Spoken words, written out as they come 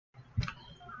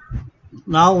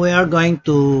Now we are going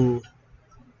to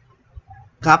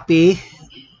copy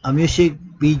a music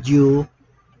video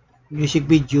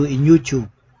in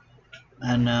YouTube,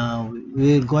 and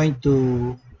we're going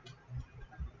to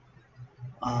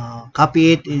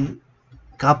copy it and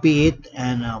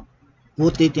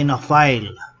put it in a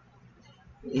file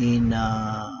in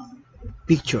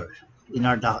picture in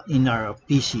our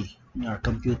PC, in our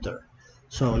computer.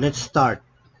 So let's start.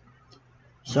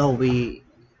 So we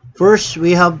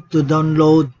have to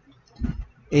download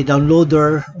a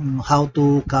downloader on how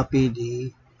to copy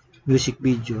the music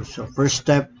video. So first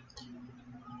step,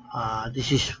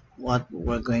 this is what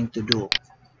we're going to do.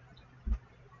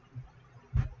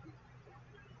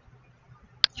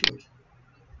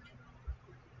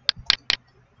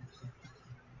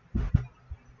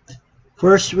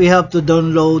 First, we have to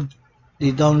download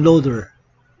the downloader.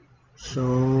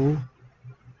 So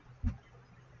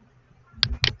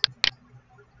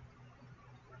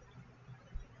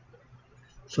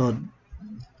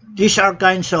these are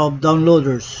kinds of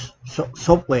downloaders,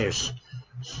 softwares: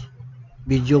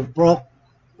 Video Proc,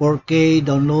 4K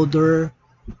downloader,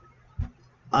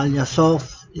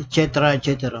 Aliasoft, etc.,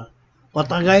 etc.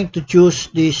 But I'm going to choose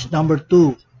this number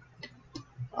 2,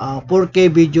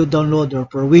 4K video downloader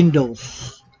for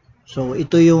Windows. So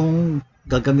ito yung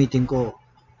gagamitin ko.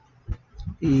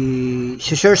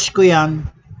 I-search ko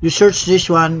yan. You search this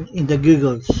one in the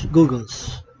Googles.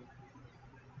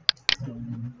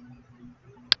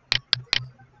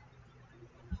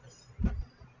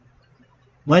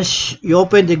 Once you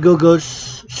open the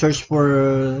Googles, search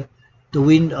for the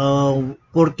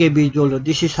 4K video,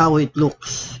 this is how it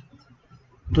looks.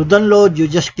 To download, you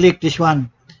just click this one,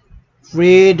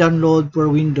 free download for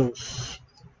Windows.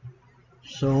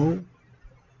 So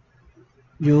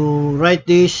you write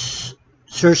this,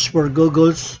 search for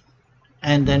Googles,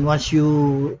 and then once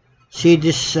you see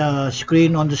this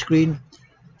screen on the screen,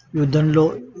 you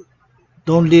download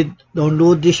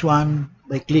this one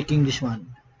by clicking this one.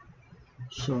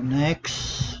 So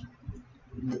next,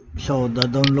 so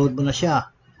download mo na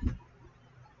siya.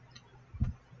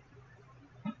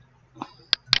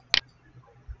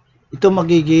 Ito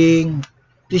magiging,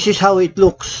 this is how it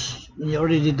looks when you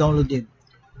already download it.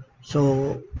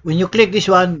 So when you click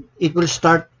this one, it will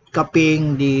start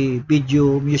copying the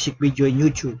music video in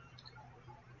YouTube.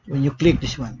 When you click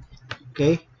this one,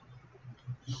 okay.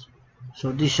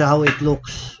 So this is how it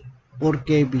looks,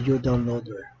 4K video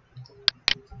downloader.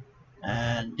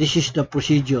 And this is the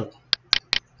procedure.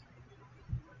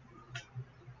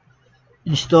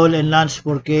 Install and launch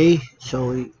 4K.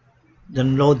 So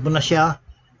download mo na siya.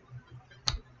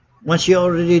 Once you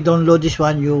already download this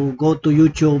one, you go to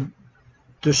YouTube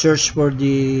to search for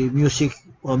the music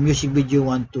video you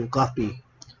want to copy.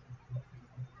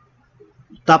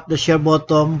 Tap the share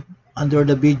button under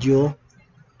the video,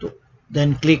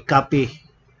 then click copy.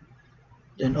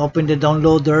 Then open the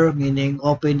downloader, meaning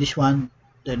open this one,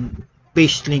 then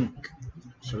paste link.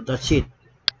 So that's it.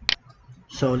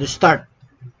 So let's start.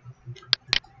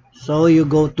 So you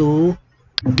go to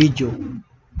video.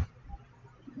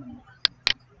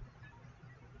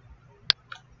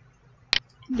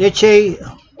 Let's say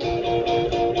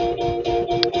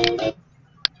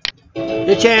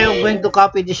I'm going to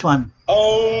copy this one.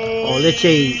 Or let's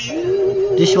say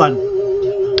this one.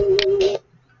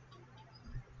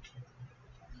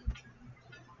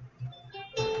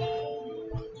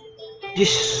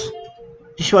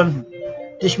 This one,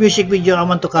 this music video I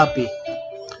want to copy.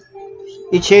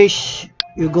 It says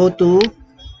you go to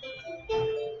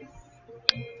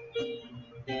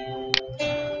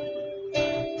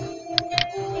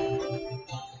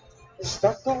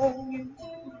stuck on you,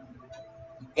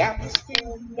 got me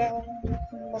feeling down,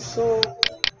 my soul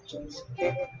just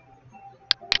can't.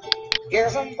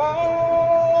 Guess I'm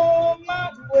on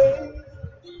my way.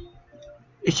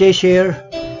 It says here,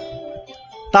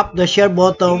 tap the share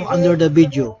button under the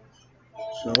video.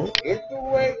 So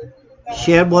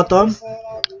share button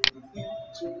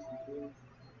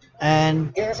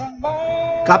and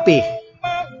copy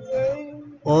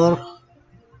or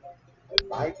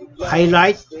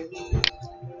highlight,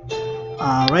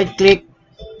 right click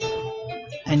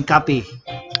and copy.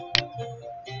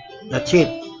 That's it.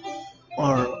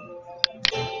 Or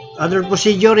other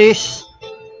procedure is,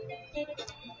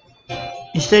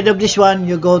 instead of this one,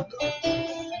 you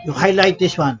highlight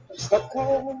this one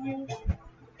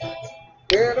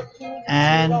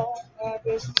and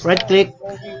right click,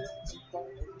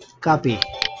 copy.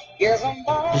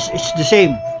 It's the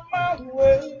same.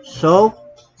 So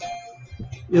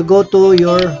you go to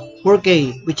your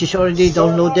 4K, which is already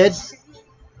downloaded,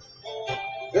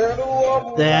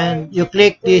 then you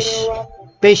click this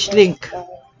paste link.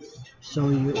 So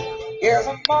Yes,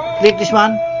 I'm click this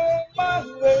one. on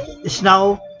my way. It's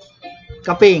now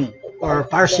copying or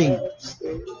parsing.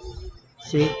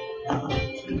 See?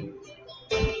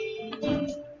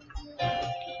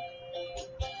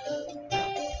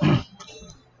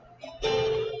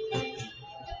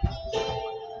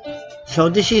 So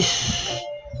this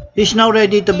is now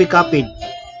ready to be copied.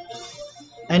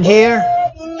 And here,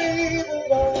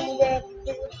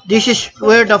 this is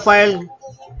where the file,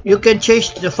 you can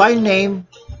change the file name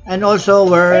and also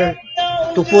where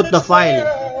to put the file.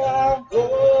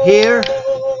 Here,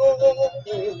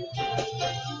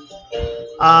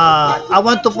 I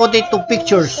want to put it to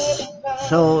pictures.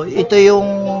 So ito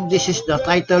yung, this is the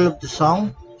title of the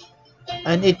song,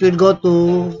 and it will go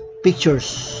to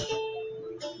pictures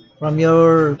from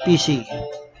your PC.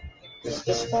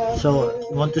 So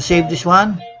you want to save this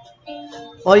one,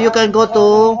 or you can go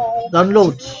to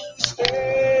downloads.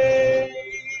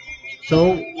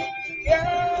 So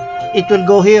it will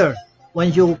go here.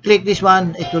 When you click this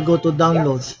one, it will go to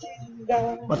downloads.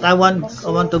 But I want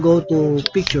to go to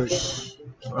pictures.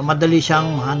 Para madali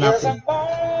siyang hanapin.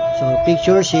 So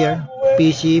pictures here,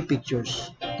 PC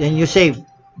pictures. Then you save.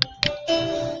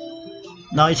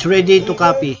 Now it's ready to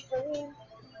copy.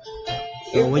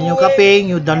 So when you're copying,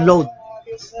 you download.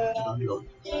 Download.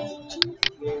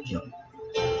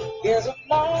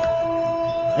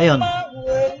 Ayun.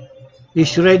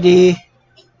 It's ready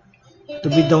to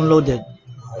be downloaded.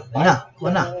 Wala.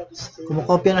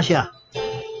 Kumukopya na siya.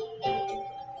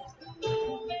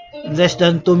 In less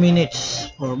than 2 minutes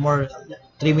or more,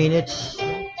 3 minutes.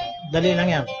 Dali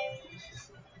lang yan.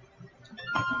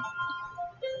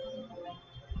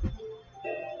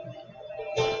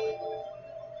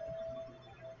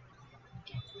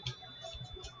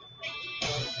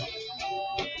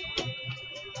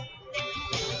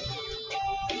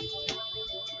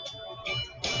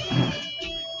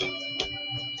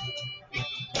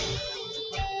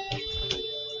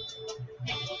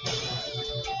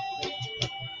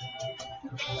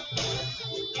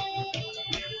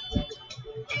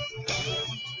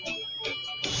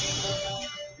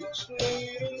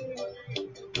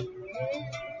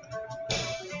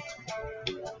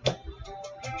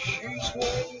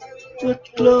 What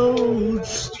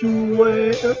clothes to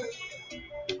wear?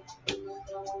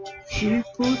 She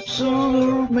puts on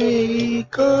her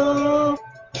makeup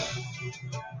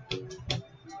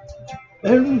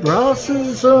and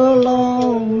brushes her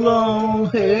long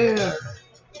hair.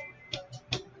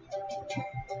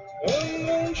 And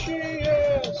then she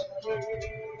asks me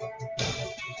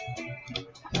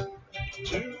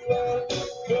to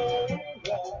come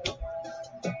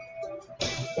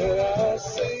and I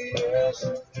say yes.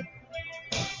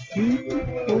 You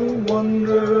are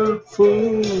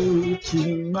wonderful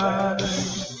tonight.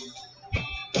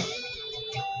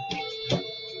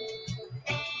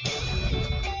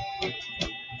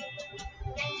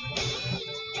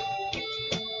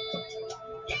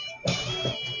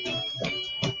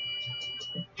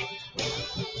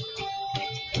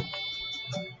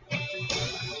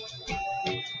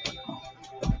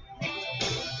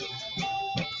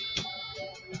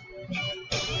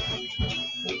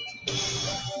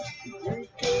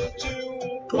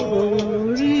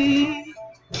 Party,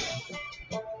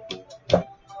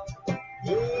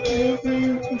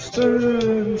 everyone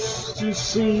turns to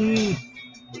see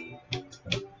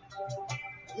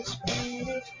this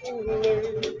beautiful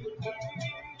lady.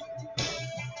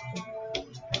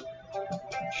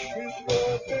 She's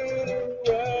walking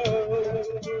around,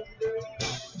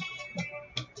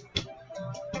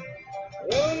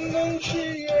 and then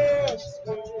she asks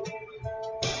me,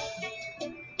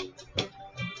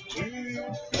 do you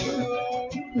feel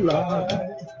alive?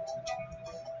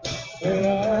 And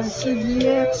I said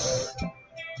yes.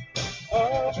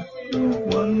 You're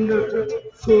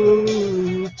wonderful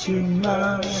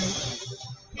tonight.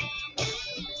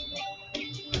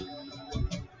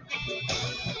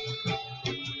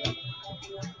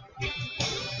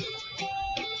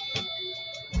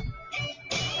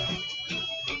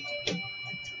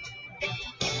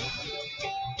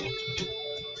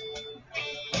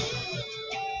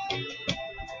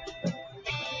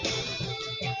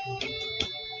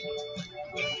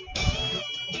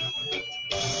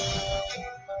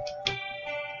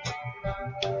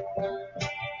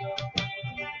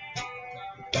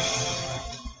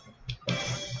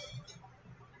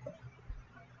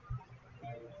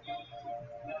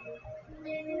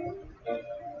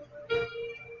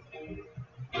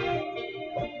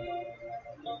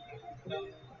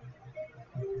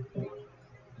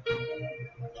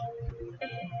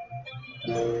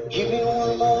 Give me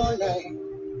one more night.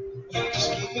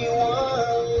 Just give me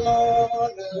one more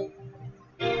night.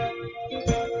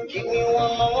 Give Give me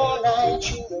one more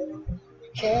night, you know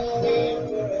you can't live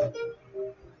forever.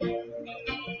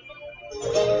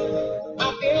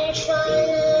 I've been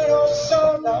trying oh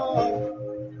so long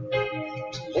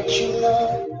to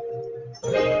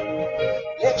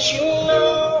let you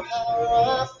know how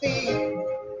I feel.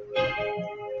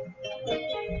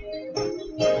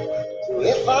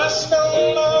 If I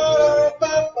stumble or if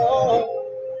I fall,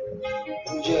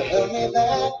 would you help me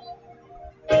back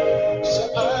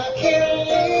so I can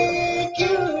make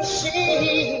you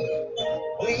see?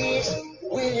 Please,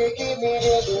 will you give me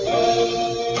just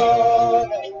one more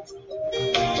night?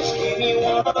 Just give me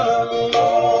one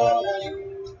more night.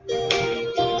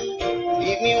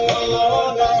 Give me one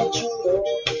more night, you know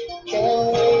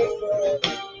can't wait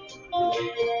forever.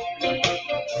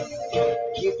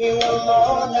 Give me one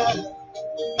more night.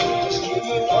 Just give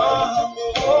me one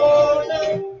more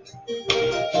night.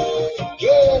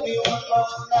 Give me one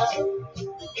more night.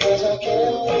 'Cause I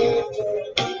can't wait forever.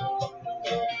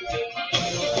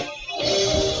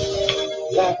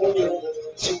 Like a river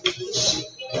to the sea,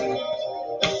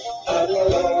 I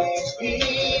will always be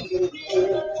with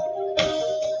you.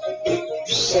 If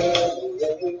you sail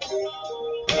away,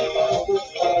 I will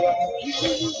follow you.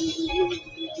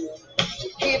 So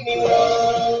give me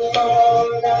one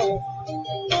more night.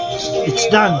 Just give It's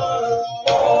me done. one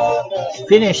more night.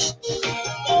 Finished.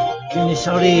 Finish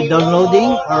already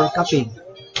downloading or copying.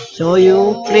 So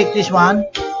you click this one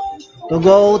to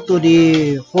go to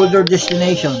the folder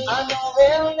destination. I know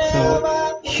they'll So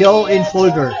never show in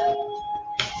folder.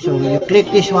 So you click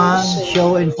this one,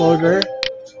 show in folder.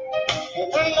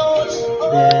 and I know it's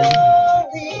Then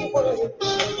only words.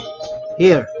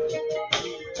 here,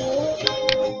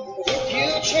 If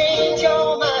you change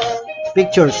your mind,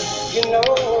 pictures. you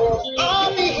know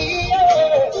I'll be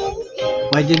here.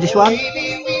 Why did this one?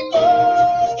 Baby, we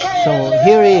both can. So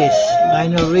here is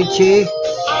Lionel Richie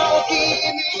I'll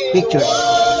give you pictures.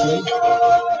 one See?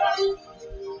 more night.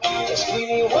 Just give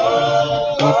me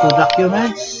one Go to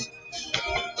documents.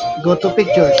 Go to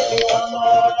pictures.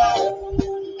 more night.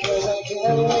 'Cause I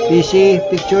can't wait. PC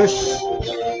pictures.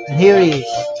 And here is.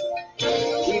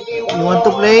 Give me You one want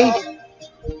to more play? night.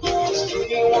 Just give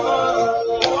me one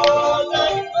more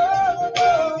night.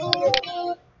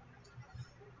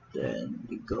 Then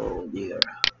we go there.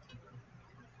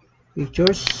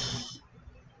 Pictures.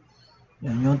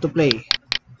 Then you want to play.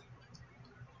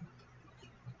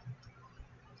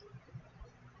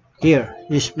 Here,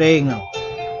 it's playing now.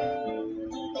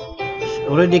 It's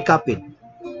already copied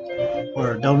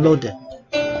or downloaded.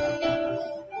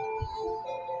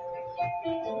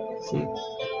 See?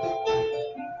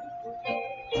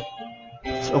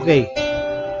 It's okay.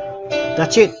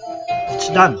 That's it. It's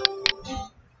done.